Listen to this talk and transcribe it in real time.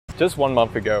Just 1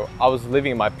 month ago, I was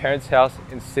living in my parents' house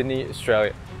in Sydney,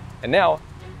 Australia, and now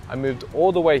I moved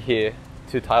all the way here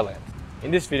to Thailand.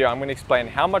 In this video, I'm going to explain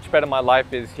how much better my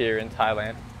life is here in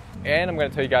Thailand, and I'm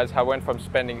going to tell you guys how I went from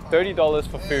spending $30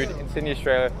 for food in Sydney,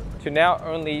 Australia, to now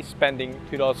only spending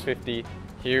 $2.50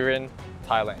 here in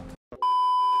Thailand.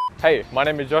 Hey, my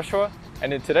name is Joshua,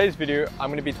 and in today's video, I'm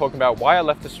going to be talking about why I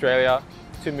left Australia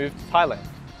to move to Thailand.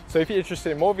 So if you're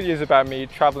interested in more videos about me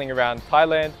traveling around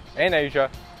Thailand and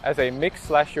Asia as a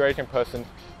mixed/Eurasian person,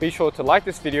 be sure to like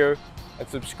this video and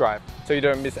subscribe so you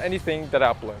don't miss anything that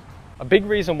I upload. A big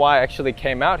reason why I actually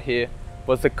came out here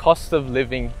was the cost of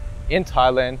living in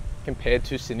Thailand compared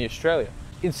to Sydney, Australia.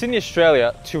 In Sydney,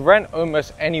 Australia, to rent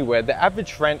almost anywhere, the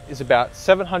average rent is about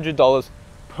 $700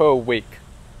 per week.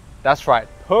 That's right,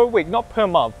 per week, not per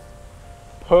month,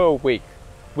 per week,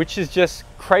 which is just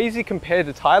crazy compared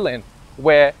to Thailand,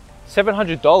 where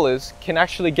 $700 can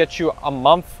actually get you a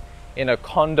month in a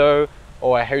condo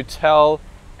or a hotel,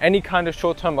 any kind of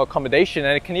short-term accommodation,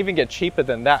 and it can even get cheaper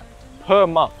than that per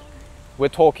month. We're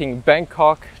talking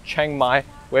Bangkok, Chiang Mai,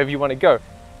 wherever you want to go.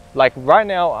 Like right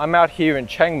now, I'm out here in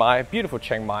Chiang Mai, beautiful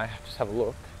Chiang Mai, just have a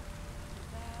look.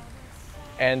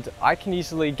 And I can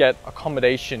easily get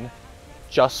accommodation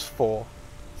just for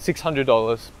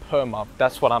 $600 per month.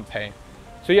 That's what I'm paying.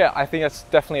 So yeah, I think that's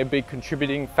definitely a big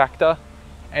contributing factor.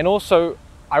 And also,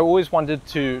 I always wanted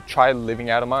to try living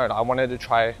out on my own. I wanted to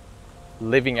try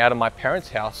living out of my parents'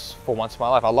 house for once in my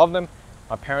life. I love them.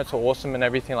 My parents are awesome and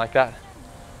everything like that.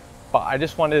 But I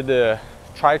just wanted to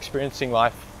try experiencing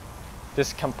life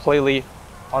just completely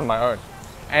on my own.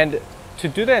 And to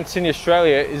do that in Sydney,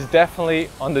 Australia is definitely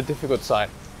on the difficult side.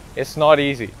 It's not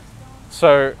easy.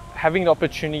 So having the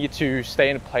opportunity to stay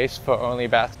in a place for only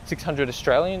about 600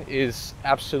 Australian is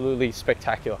absolutely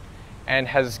spectacular, and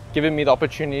has given me the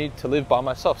opportunity to live by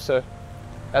myself. So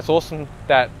that's awesome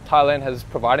that Thailand has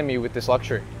provided me with this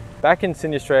luxury. Back in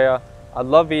Sydney, Australia, I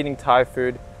love eating Thai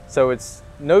food, so it's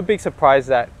no big surprise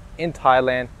that in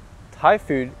Thailand, Thai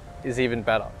food is even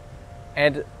better.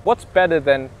 And what's better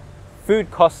than food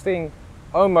costing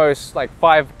almost like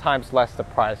 5 times less the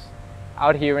price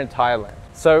out here in Thailand?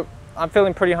 So I'm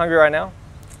feeling pretty hungry right now.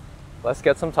 Let's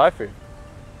get some Thai food.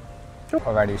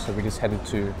 Alrighty, so we just headed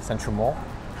to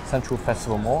Central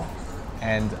Festival Mall,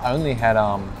 and I only had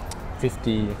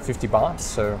 50 baht,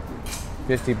 so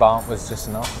 50 baht was just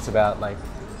enough. It's about like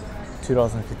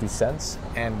 $2.50,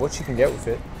 and what you can get with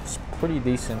it is pretty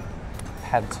decent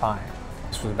pad Thai.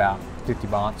 This was about 50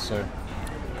 baht, so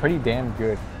pretty damn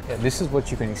good. Yeah, this is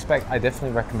what you can expect. I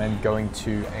definitely recommend going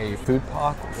to a food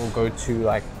park or go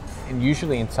to and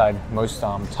usually inside most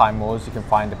Thai malls you can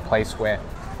find a place where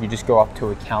you just go up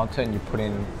to a counter and you put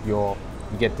in you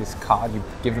get this card, you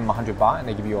give them 100 baht and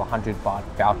they give you a 100 baht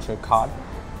voucher card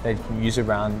that you can use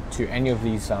around to any of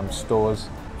these stores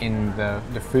in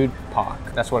the food park.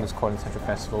 That's what it's called in Central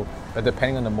Festival, but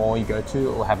depending on the mall you go to,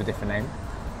 it will have a different name.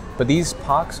 But these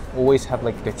parks always have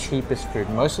the cheapest food.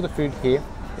 Most of the food here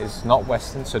is not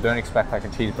Western, so don't expect like a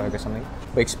cheeseburger or something,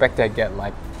 but expect to get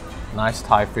nice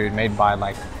Thai food made by a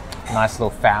nice little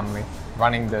family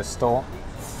running the store.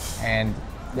 And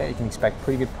yeah, you can expect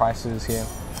pretty good prices here.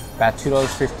 About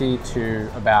 $2.50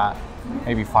 to about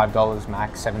maybe $5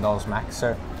 max, $7 max.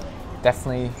 So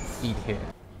definitely eat here.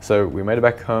 So we made it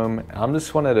back home, and I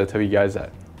just wanted to tell you guys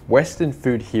that Western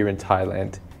food here in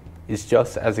Thailand is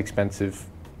just as expensive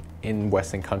in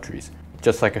Western countries,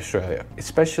 just like Australia.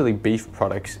 Especially beef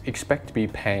products, expect to be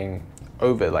paying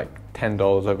over $10,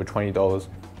 over $20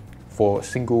 for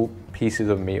single pieces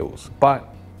of meals.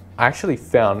 But I actually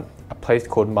found a place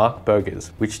called Mark Burgers,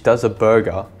 which does a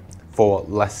burger for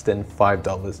less than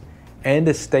 $5 and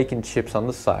a steak and chips on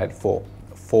the side for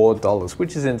 $4,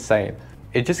 which is insane.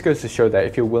 It just goes to show that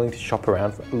if you're willing to shop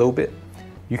around for a little bit,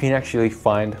 you can actually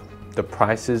find the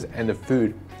prices and the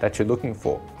food that you're looking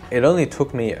for. It only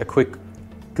took me a quick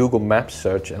Google Maps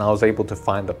search and I was able to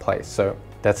find the place. So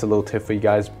that's a little tip for you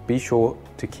guys. Be sure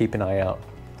to keep an eye out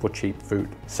for cheap food.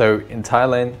 So in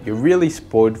Thailand, you're really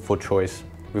spoiled for choice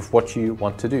with what you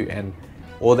want to do and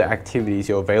all the activities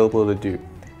you're available to do,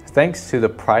 thanks to the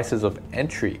prices of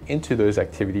entry into those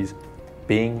activities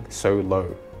being so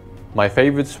low. My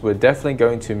favorites were definitely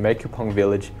going to Meikupong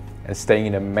Village and staying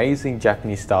in an amazing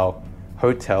Japanese style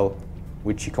hotel,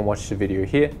 which you can watch the video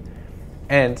here.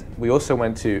 And we also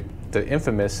went to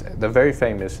the very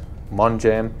famous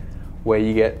Monjam, where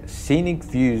you get scenic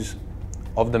views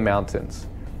of the mountains,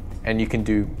 and you can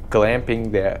do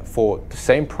glamping there for the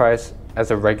same price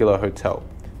as a regular hotel,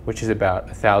 which is about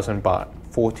 1,000 baht,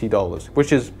 $40,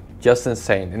 which is just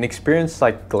insane. An experience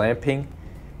like glamping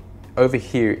over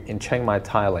here in Chiang Mai,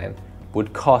 Thailand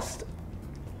would cost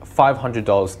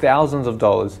 $500, thousands of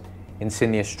dollars in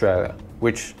Sydney, Australia,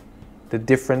 which the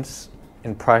difference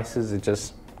in prices is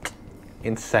just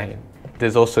insane.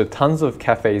 There's also tons of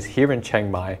cafes here in Chiang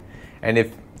Mai, and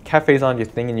if cafes aren't your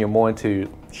thing and you're more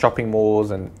into shopping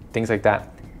malls and things like that,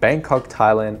 Bangkok,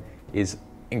 Thailand is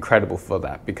incredible for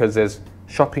that, because there's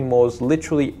shopping malls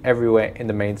literally everywhere in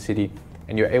the main city,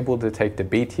 and you're able to take the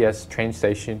BTS train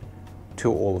station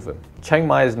to all of them. Chiang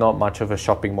Mai is not much of a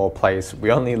shopping mall place.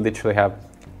 We only literally have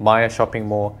Maya Shopping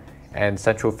Mall and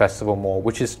Central Festival Mall,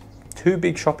 which is 2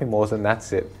 big shopping malls, and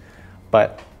that's it.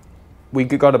 But we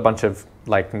got a bunch of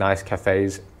like nice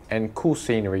cafes and cool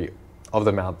scenery of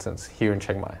the mountains here in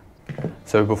Chiang Mai.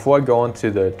 So before I go on to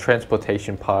the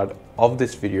transportation part of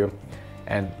this video,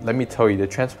 and let me tell you, the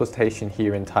transportation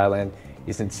here in Thailand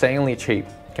is insanely cheap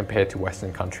compared to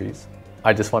Western countries.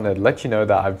 I just wanted to let you know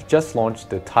that I've just launched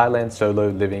the Thailand Solo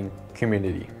Living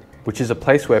Community, which is a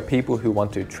place where people who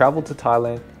want to travel to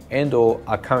Thailand and or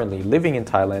are currently living in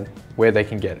Thailand, where they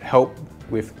can get help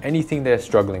with anything they're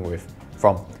struggling with,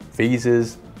 from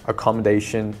visas,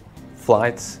 accommodation,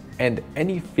 flights, and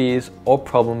any fears or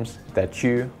problems that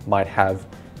you might have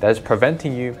that is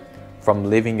preventing you from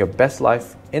living your best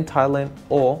life in Thailand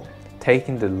or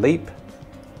taking the leap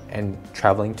and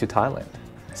traveling to Thailand.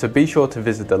 So be sure to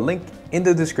visit the link in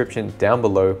the description down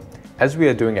below, as we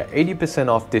are doing an 80%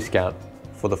 off discount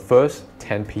for the first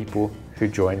 10 people who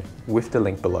join with the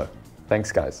link below.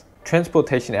 Thanks guys.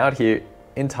 Transportation out here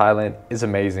in Thailand is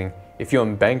amazing. If you're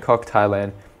in Bangkok,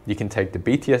 Thailand, you can take the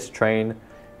BTS train,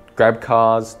 grab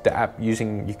cars, the app you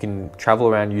can travel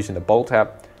around using the Bolt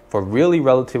app for really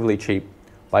relatively cheap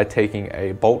by taking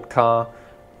a Bolt car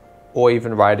or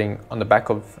even riding on the back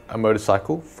of a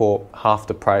motorcycle for half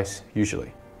the price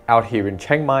usually. Out here in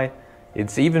Chiang Mai,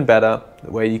 it's even better,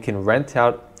 where you can rent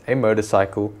out a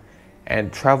motorcycle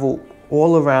and travel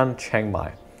all around Chiang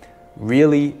Mai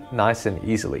really nice and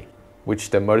easily, which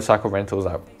the motorcycle rentals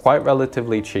are quite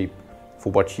relatively cheap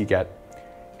for what you get.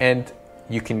 And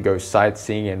you can go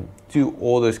sightseeing and do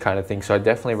all those kind of things. So I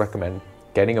definitely recommend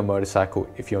getting a motorcycle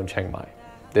if you're in Chiang Mai.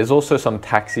 There's also some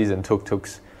taxis and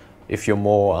tuk-tuks. If you're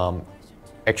more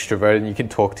extroverted, you can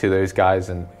talk to those guys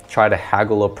and try to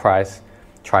haggle a price,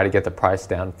 try to get the price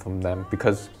down from them,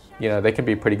 because you know they can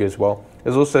be pretty good as well.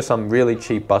 There's also some really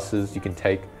cheap buses you can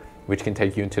take, which can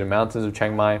take you into the mountains of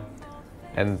Chiang Mai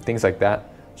and things like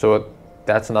that. So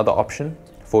that's another option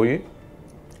for you.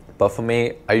 But for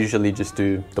me, I usually just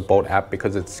do the Bolt app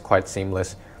because it's quite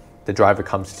seamless. The driver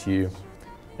comes to you,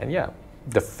 and yeah,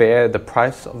 the fare, the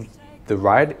price of the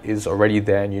ride is already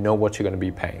there, and you know what you're going to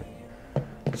be paying.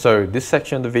 So this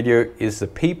section of the video is the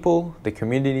people, the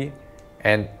community,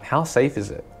 and how safe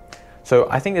is it? So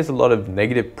I think there's a lot of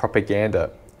negative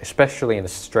propaganda, especially in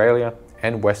Australia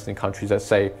and Western countries, that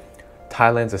say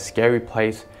Thailand's a scary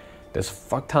place. There's a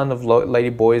fuck ton of lady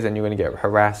boys and you're going to get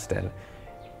harassed and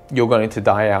you're going to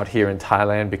die out here in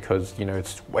Thailand because, you know,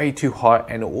 it's way too hot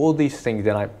and all these things.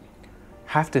 And I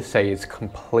have to say it's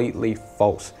completely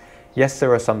false. Yes,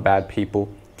 there are some bad people,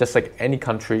 just like any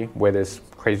country where there's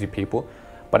crazy people.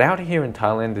 But out here in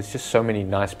Thailand, there's just so many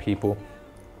nice people.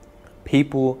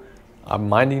 People are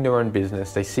minding their own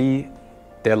business. They see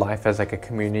their life as like a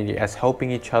community, as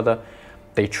helping each other.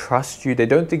 They trust you. They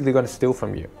don't think they're going to steal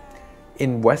from you.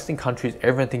 In Western countries,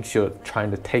 everyone thinks you're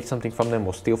trying to take something from them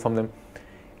or steal from them.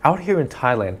 Out here in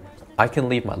Thailand, I can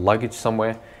leave my luggage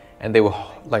somewhere and they will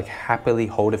like happily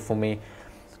hold it for me.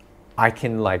 I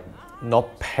can like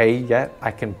not pay yet.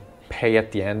 I can pay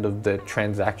at the end of the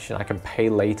transaction. I can pay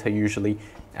later usually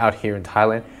out here in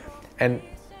Thailand. And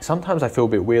sometimes I feel a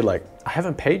bit weird, like I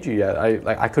haven't paid you yet.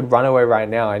 I could run away right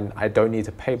now and I don't need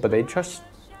to pay, but they just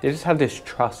have this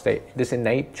trust, this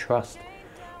innate trust,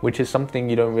 which is something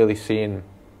you don't really see in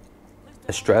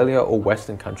Australia or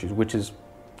Western countries, which is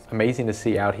amazing to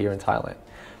see out here in Thailand.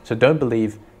 So don't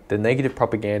believe the negative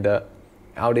propaganda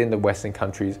out in the Western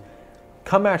countries.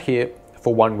 Come out here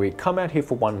for 1 week, come out here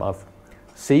for 1 month,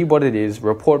 see what it is,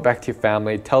 report back to your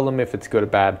family, tell them if it's good or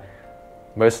bad.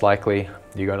 Most likely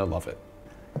you're gonna love it.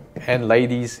 And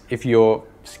ladies, if you're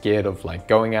scared of like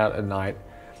going out at night,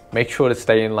 make sure to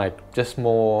stay in like just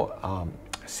more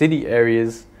city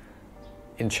areas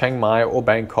in Chiang Mai or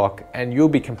Bangkok and you'll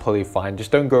be completely fine.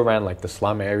 Just don't go around like the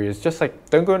slum areas, just like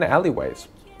don't go in the alleyways.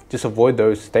 Just avoid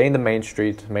those, stay in the main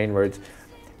streets, main roads,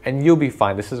 and you'll be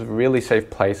fine. This is a really safe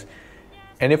place.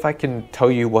 And if I can tell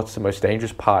you what's the most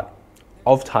dangerous part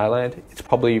of Thailand, it's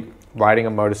probably riding a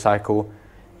motorcycle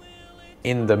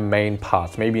in the main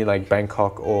parts, maybe like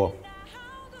Bangkok or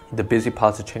the busy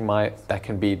parts of Chiang Mai. That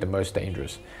can be the most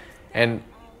dangerous. And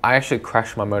I actually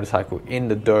crashed my motorcycle in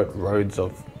the dirt roads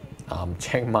of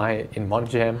Chiang Mai in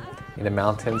Monjam in the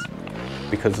mountains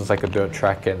because it's like a dirt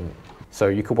track and So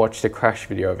you could watch the crash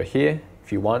video over here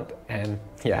if you want, and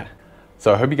yeah.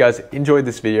 So I hope you guys enjoyed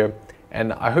this video,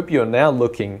 and I hope you're now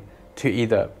looking to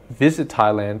either visit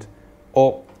Thailand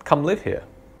or come live here.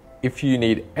 If you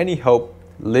need any help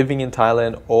living in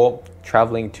Thailand or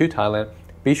traveling to Thailand,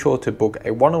 be sure to book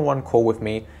a one-on-one call with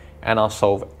me, and I'll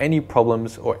solve any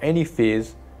problems or any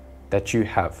fears that you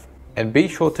have. And be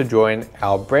sure to join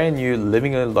our brand new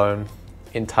Living Alone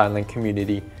in Thailand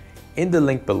community in the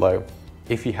link below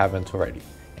if you haven't already.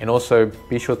 And also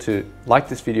be sure to like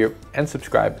this video and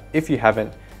subscribe if you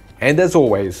haven't. And as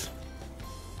always,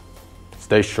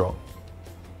 stay strong.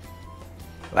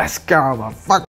 Let's go, motherfucker.